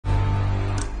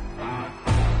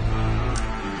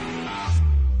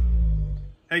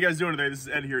How you guys doing today? This is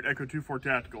Ed here at Echo 24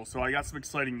 Tactical. So I got some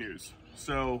exciting news.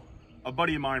 So a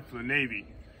buddy of mine from the Navy,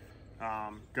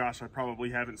 gosh, I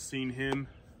probably haven't seen him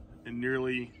in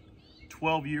nearly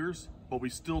 12 years, but we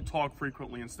still talk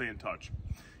frequently and stay in touch.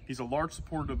 He's a large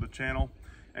supporter of the channel,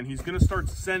 and he's gonna start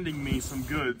sending me some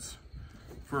goods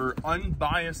for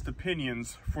unbiased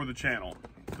opinions for the channel.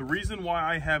 The reason why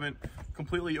I haven't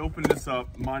completely opened this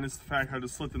up, minus the fact I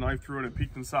just slit the knife through it and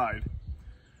peeked inside,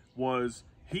 was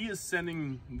he is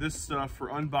sending this stuff for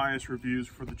unbiased reviews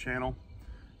for the channel.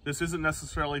 This isn't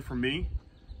necessarily for me,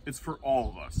 it's for all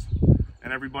of us.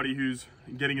 And everybody who's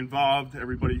getting involved,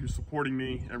 everybody who's supporting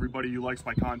me, everybody who likes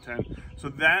my content. So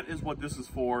that is what this is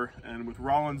for. And with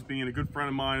Rollins being a good friend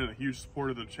of mine and a huge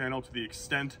supporter of the channel to the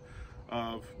extent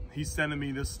of he's sending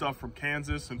me this stuff from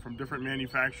Kansas and from different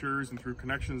manufacturers and through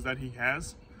connections that he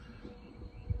has,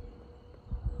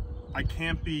 I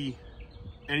can't be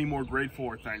any more grateful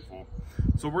or thankful.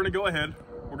 So we're gonna go ahead,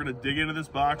 we're gonna dig into this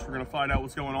box, we're gonna find out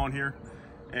what's going on here.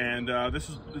 And this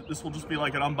will just be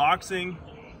like an unboxing,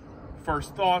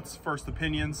 first thoughts, first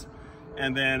opinions,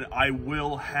 and then I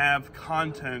will have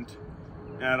content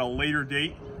at a later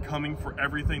date coming for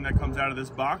everything that comes out of this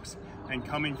box and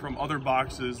coming from other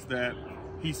boxes that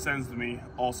he sends to me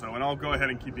also. And I'll go ahead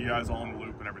and keep you guys all in the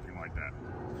loop and everything like that.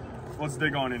 Let's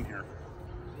dig on in here.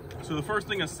 So the first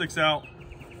thing that sticks out,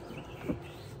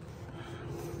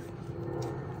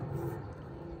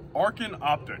 ARKEN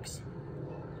Optics.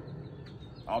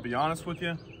 I'll be honest with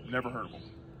you, never heard of them.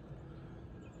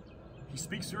 He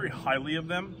speaks very highly of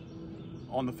them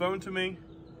on the phone to me,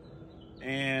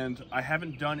 and I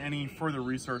haven't done any further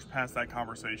research past that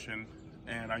conversation,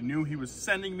 and I knew he was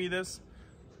sending me this.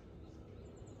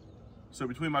 So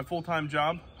between my full-time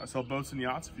job, I sell boats and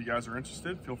yachts. If you guys are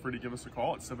interested, feel free to give us a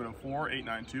call at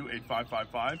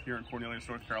 704-892-8555 here in Cornelius,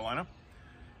 North Carolina.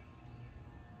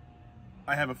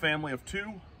 I have a family of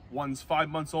two. One's 5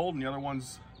 months old and the other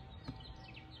one's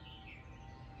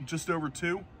just over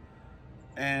 2.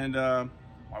 And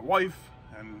my wife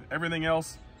and everything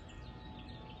else,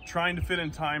 trying to fit in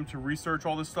time to research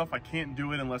all this stuff. I can't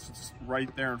do it unless it's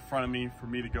right there in front of me for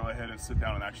me to go ahead and sit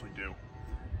down and actually do.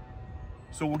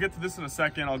 So we'll get to this in a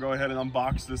second. I'll go ahead and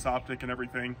unbox this optic and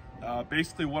everything.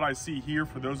 Basically what I see here,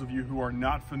 for those of you who are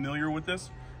not familiar with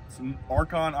this, it's an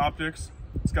ARKEN Optics.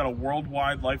 It's got a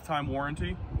worldwide lifetime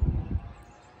warranty.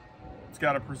 It's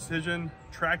got a precision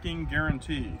tracking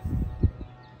guarantee.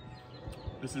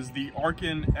 This is the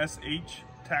ARKEN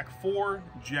SH-4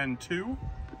 GEN II. You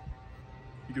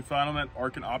can find them at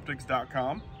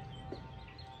arkenoptics.com.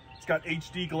 It's got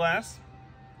HD glass,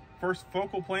 first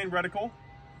focal plane reticle,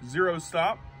 0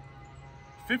 stop,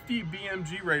 50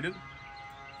 BMG rated,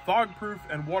 fog proof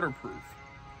and waterproof.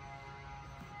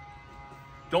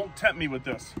 Don't tempt me with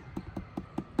this,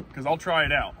 because I'll try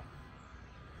it out.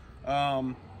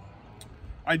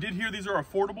 I did hear these are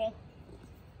affordable.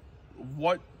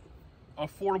 What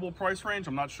affordable price range?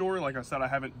 I'm not sure. Like I said, I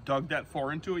haven't dug that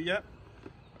far into it yet.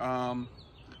 Well,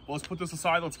 let's put this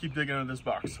aside. Let's keep digging into this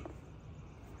box.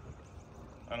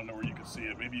 I don't know where you can see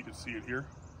it. Maybe you can see it here.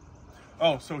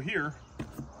 Oh, so here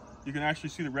you can actually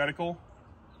see the reticle.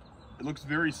 It looks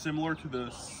very similar to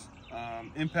the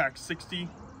Impact 60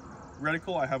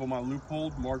 reticle I have on my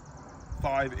Leupold Mark V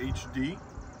HD.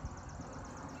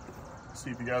 Let's see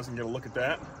if you guys can get a look at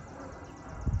that.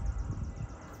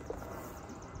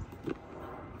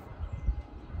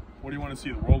 What do you want to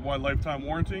see? The worldwide lifetime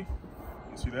warranty?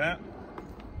 You see that?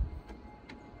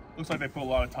 Looks like they put a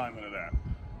lot of time into that.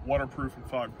 Waterproof and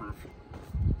fog proof.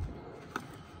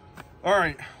 All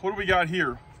right, what do we got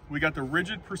here? We got the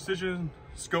rigid precision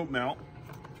scope mount,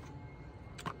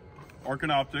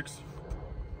 ARKEN Optics,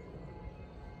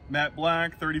 matte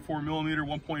black, 34 millimeter,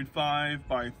 1.5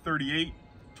 by 38,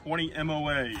 20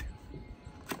 MOA.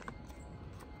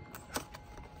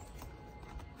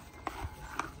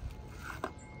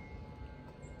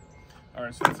 All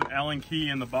right, so that's an Allen key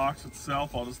in the box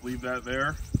itself. I'll just leave that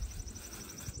there.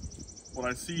 What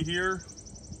I see here,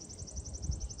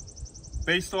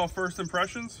 based off first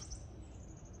impressions,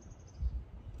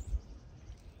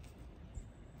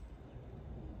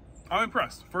 I'm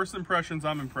impressed. First impressions,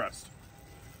 I'm impressed.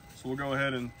 So we'll go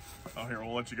ahead and, oh, here,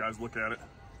 we'll let you guys look at it.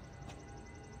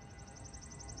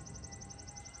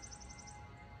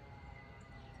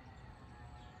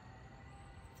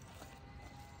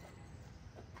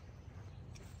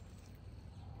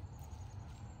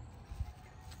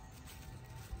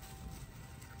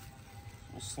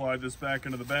 We'll slide this back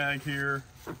into the bag here,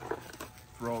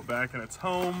 throw it back in its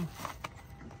home.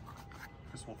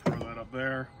 Guess we'll throw that up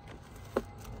there.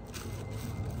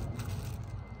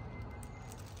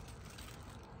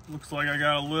 Looks like I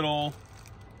got a little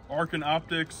ARKEN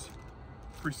Optics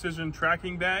precision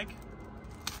tracking bag.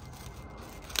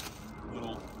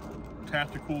 Little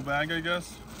tactical bag, I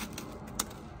guess.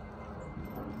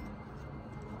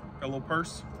 Got a little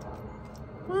purse.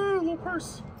 Woo, a little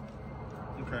purse.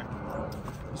 Okay.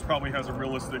 This probably has a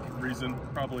realistic reason,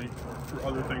 probably for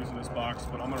other things in this box,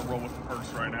 but I'm gonna roll with the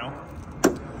purse right now.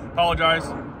 Apologize.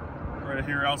 Right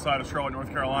here outside of Charlotte, North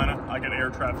Carolina. I get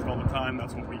air traffic all the time.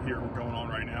 That's what we hear going on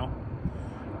right now.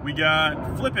 We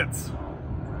got Flip-Its.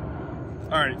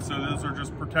 All right, so those are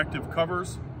just protective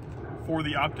covers for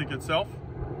the optic itself.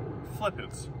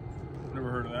 Flip-Its.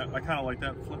 Never heard of that. I kind of like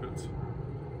that, Flip-Its.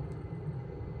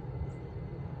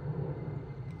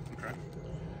 Okay.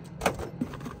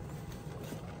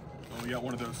 Well, we got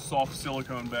one of those soft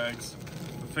silicone bags,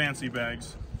 the fancy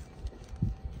bags.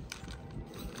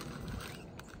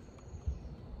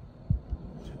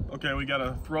 Okay, we got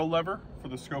a throw lever for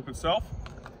the scope itself.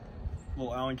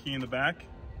 Little Allen key in the back.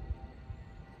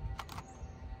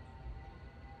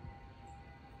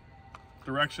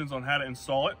 Directions on how to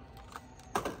install it.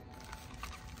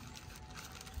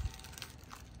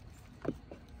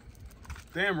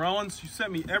 Damn, Rollins, you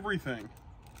sent me everything.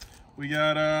 We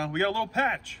got a little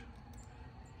patch.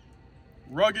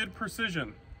 Rugged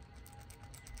precision.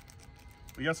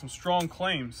 We got some strong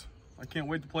claims. I can't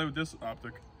wait to play with this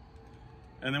optic.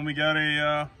 And then we got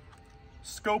a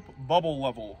scope bubble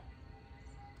level.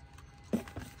 Let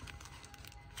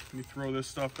me throw this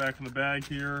stuff back in the bag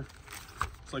here.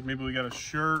 Looks like maybe we got a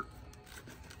shirt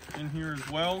in here as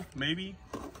well. Maybe.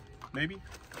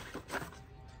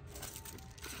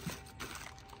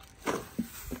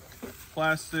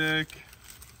 Plastic.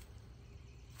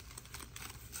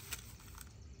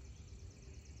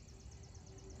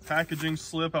 Packaging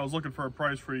slip. I was looking for a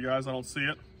price for you guys. I don't see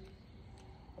it.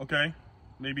 Okay.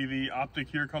 Maybe the optic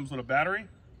here comes with a battery.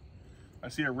 I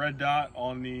see a red dot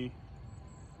on the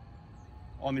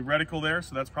reticle there,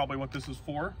 so that's probably what this is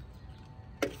for.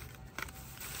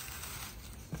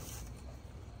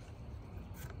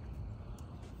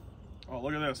 Oh,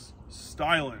 look at this.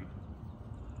 Styling.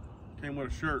 Came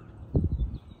with a shirt.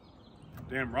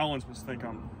 Damn, Rollins must think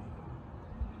I'm...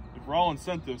 If Rollins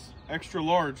sent this, extra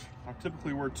large, I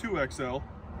typically wear 2XL.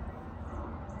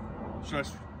 Should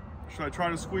I try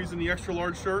to squeeze in the extra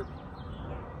large shirt?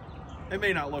 It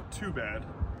may not look too bad.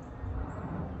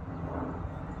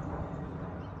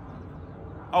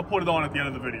 I'll put it on at the end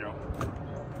of the video.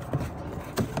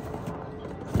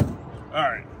 All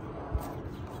right.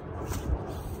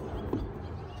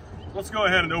 Let's go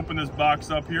ahead and open this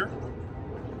box up here.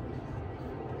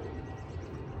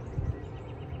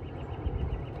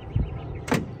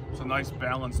 It's a nice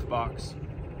balanced box.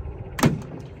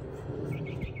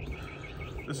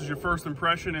 This is your first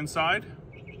impression inside.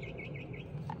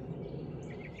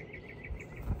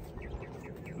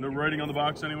 No writing on the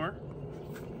box anywhere.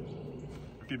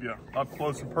 Give you an up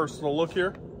close and personal look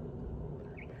here.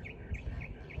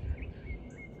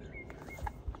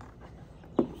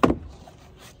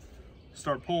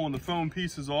 Start pulling the foam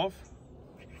pieces off.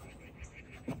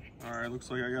 All right, looks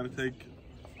like I gotta take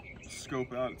the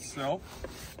scope out itself.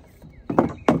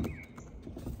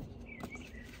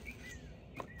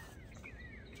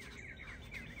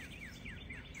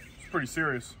 Pretty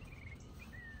serious.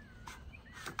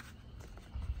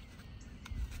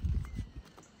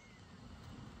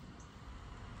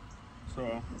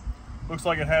 So, looks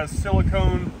like it has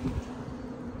silicone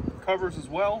covers as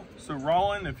well. So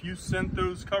Rollin, if you sent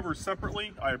those covers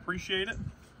separately, I appreciate it.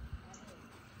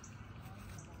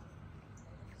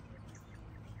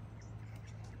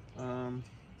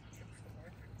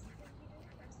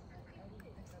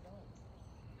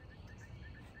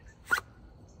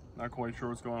 Not quite sure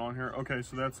what's going on here. Okay,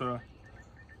 so that's for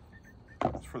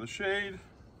the shade.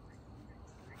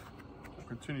 I'll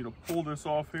continue to pull this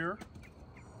off here.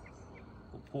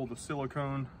 We'll pull the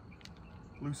silicone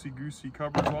loosey-goosey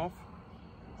covers off.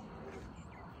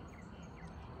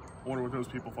 I wonder what those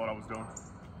people thought I was doing.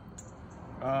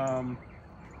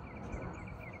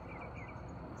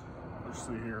 Let's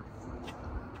see here.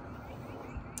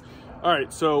 All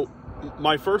right, so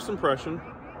my first impression,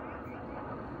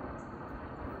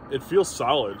 it feels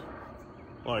solid,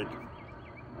 like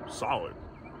solid.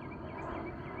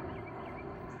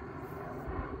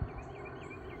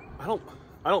 I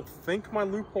don't think my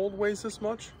loophole weighs this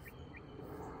much.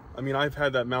 I mean, I've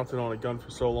had that mounted on a gun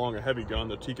for so long, a heavy gun,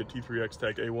 the Tikka T3X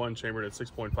Tech A1 chambered at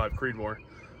 6.5 Creedmoor.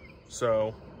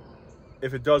 So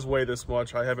if it does weigh this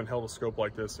much, I haven't held a scope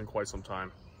like this in quite some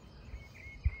time.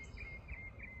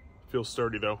 Feels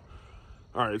sturdy though.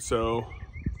 All right, so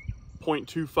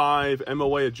 0.25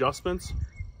 MOA adjustments.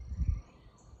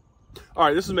 All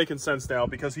right, this is making sense now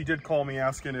because he did call me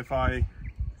asking if I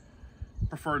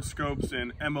preferred scopes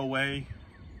in MOA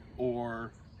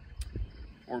or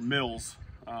mils.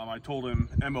 I told him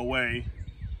MOA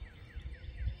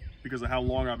because of how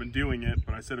long I've been doing it,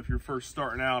 but I said if you're first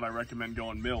starting out, I recommend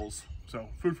going mils. So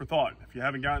food for thought. If you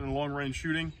haven't gotten into long range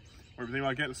shooting, or if you think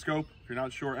about getting a scope, if you're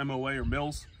not sure MOA or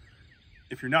mils,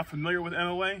 if you're not familiar with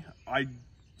MOA, I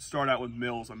start out with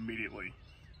mils immediately.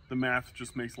 The math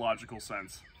just makes logical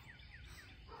sense.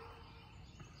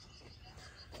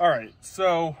 All right,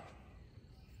 so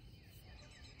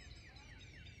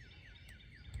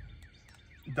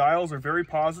dials are very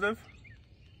positive.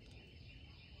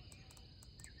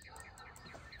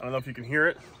 I don't know if you can hear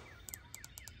it.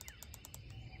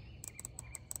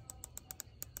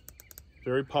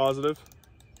 Very positive.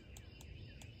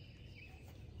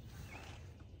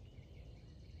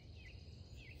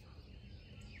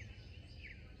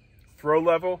 Throw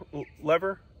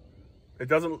lever, it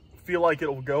doesn't feel like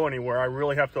it'll go anywhere. I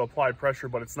really have to apply pressure,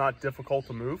 but it's not difficult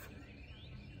to move.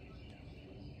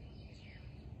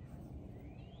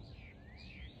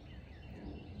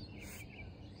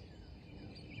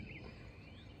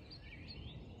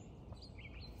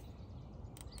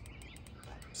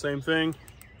 Same thing,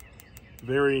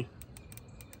 very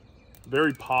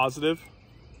positive.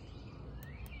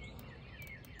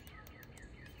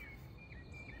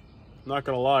 Not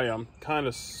gonna lie, I'm kind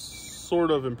of sort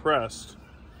of impressed.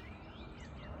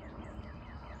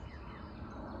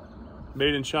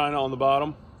 Made in China on the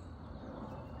bottom.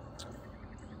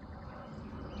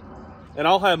 And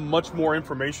I'll have much more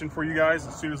information for you guys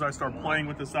as soon as I start playing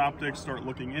with this optic, start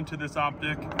looking into this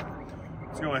optic.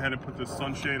 Let's go ahead and put this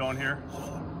sunshade on here.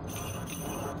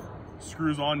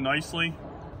 Screws on nicely.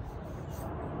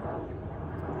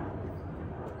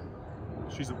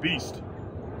 She's a beast.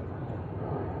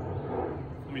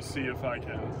 Let me see if I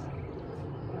can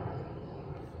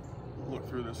look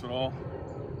through this at all.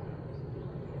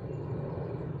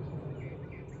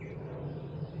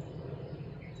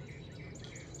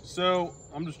 So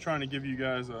I'm just trying to give you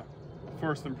guys a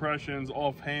first impressions,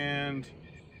 offhand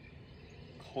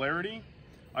clarity.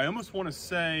 I almost want to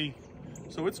say,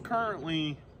 so it's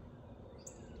currently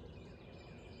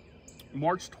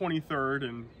March 23rd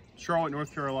in Charlotte,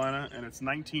 North Carolina, and it's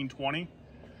 1920.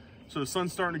 So the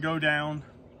sun's starting to go down.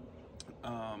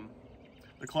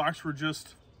 The clocks were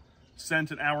just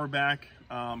sent an hour back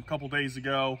a couple days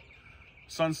ago.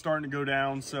 Sun's starting to go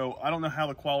down, so I don't know how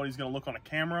the quality is going to look on a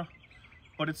camera,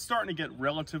 but it's starting to get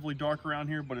relatively dark around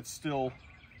here, but it's still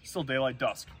daylight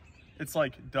dusk. It's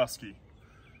like dusky.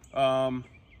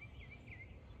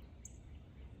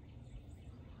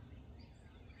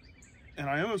 And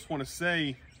I almost want to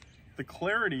say the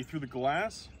clarity through the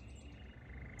glass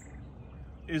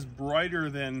is brighter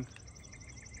than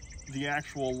the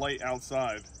actual light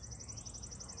outside.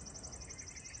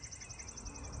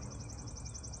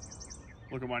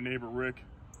 Look at my neighbor Rick.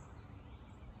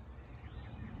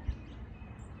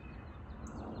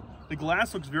 The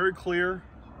glass looks very clear.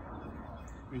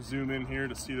 Let me zoom in here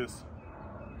to see this.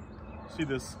 See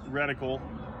this reticle.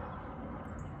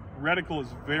 Reticle is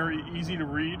very easy to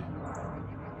read.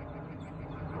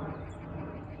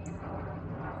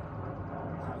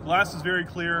 Glass is very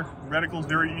clear. Reticle is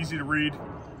very easy to read.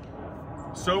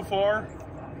 So far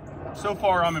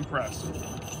I'm impressed.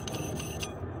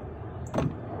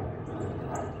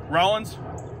 Rollins,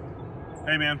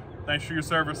 hey man, thanks for your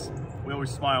service. We always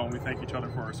smile when we thank each other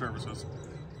for our services,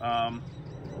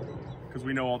 because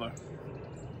we know all the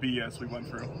BS we went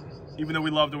through. Even though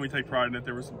we loved it, we take pride in it,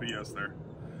 there was some BS there.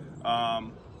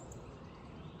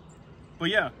 But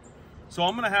yeah, so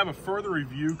I'm gonna have a further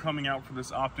review coming out for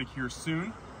this optic here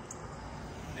soon.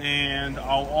 And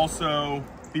I'll also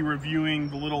be reviewing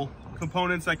the little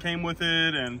components that came with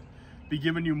it and be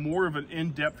giving you more of an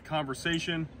in-depth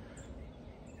conversation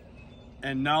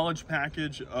and knowledge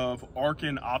package of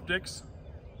ARKEN optics.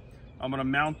 I'm gonna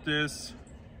mount this,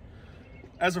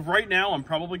 as of right now, I'm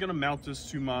probably gonna mount this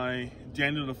to my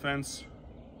Daniel Defense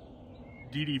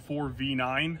DD4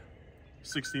 V9,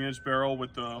 16-inch barrel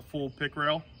with the full pick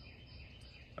rail.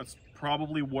 That's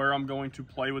probably where I'm going to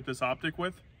play with this optic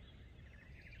with.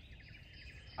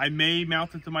 I may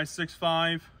mount it to my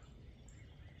 6.5.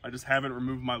 I just haven't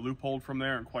removed my loophole from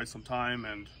there in quite some time,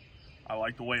 and I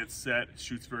like the way it's set. It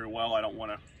shoots very well. I don't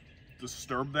want to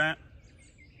disturb that,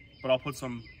 but I'll put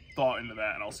some thought into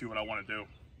that and I'll see what I want to do.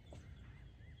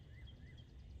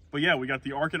 But yeah, we got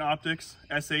the ARKEN Optics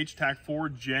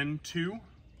SH-4 Gen II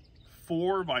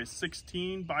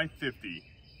 4x16x50.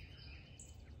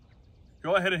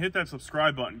 Go ahead and hit that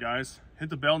subscribe button, guys.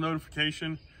 Hit the bell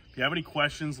notification. If you have any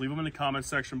questions, leave them in the comment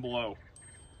section below.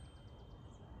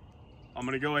 I'm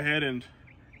going to go ahead and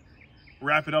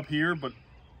wrap it up here, but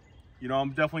You know,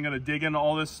 I'm definitely going to dig into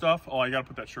all this stuff. Oh, I got to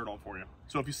put that shirt on for you.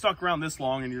 So if you stuck around this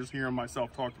long and you're just hearing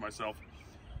myself talk to myself,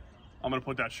 I'm going to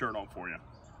put that shirt on for you.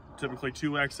 Typically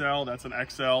 2XL, that's an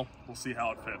XL. We'll see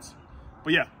how it fits.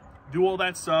 But yeah, do all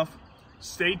that stuff.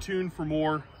 Stay tuned for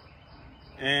more.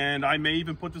 And I may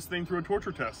even put this thing through a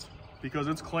torture test because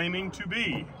it's claiming to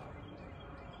be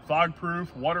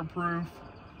fog-proof, waterproof,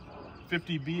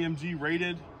 50 BMG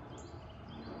rated.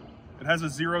 It has a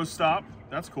 0 stop.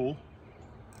 That's cool.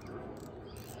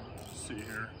 Let's see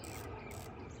here.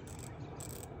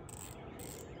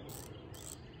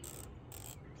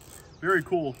 Very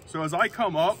cool. So as I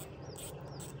come up,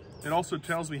 it also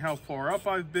tells me how far up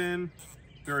I've been.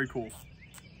 Very cool.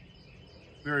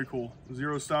 Very cool.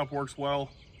 0 stop works well.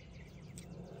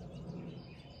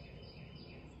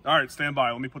 All right, stand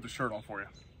by. Let me put the shirt on for you.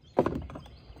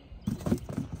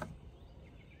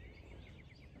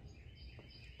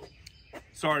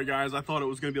 Sorry guys, I thought it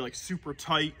was gonna be like super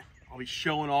tight. I'll be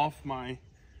showing off my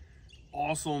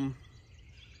awesome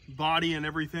body and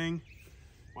everything.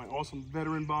 My awesome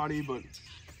veteran body, but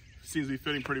seems to be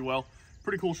fitting pretty well.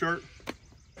 Pretty cool shirt.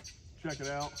 Check it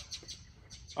out.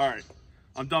 All right,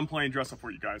 I'm done playing dress up for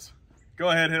you guys.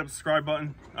 Go ahead, hit up the subscribe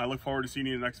button. I look forward to seeing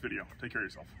you in the next video. Take care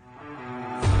of yourself.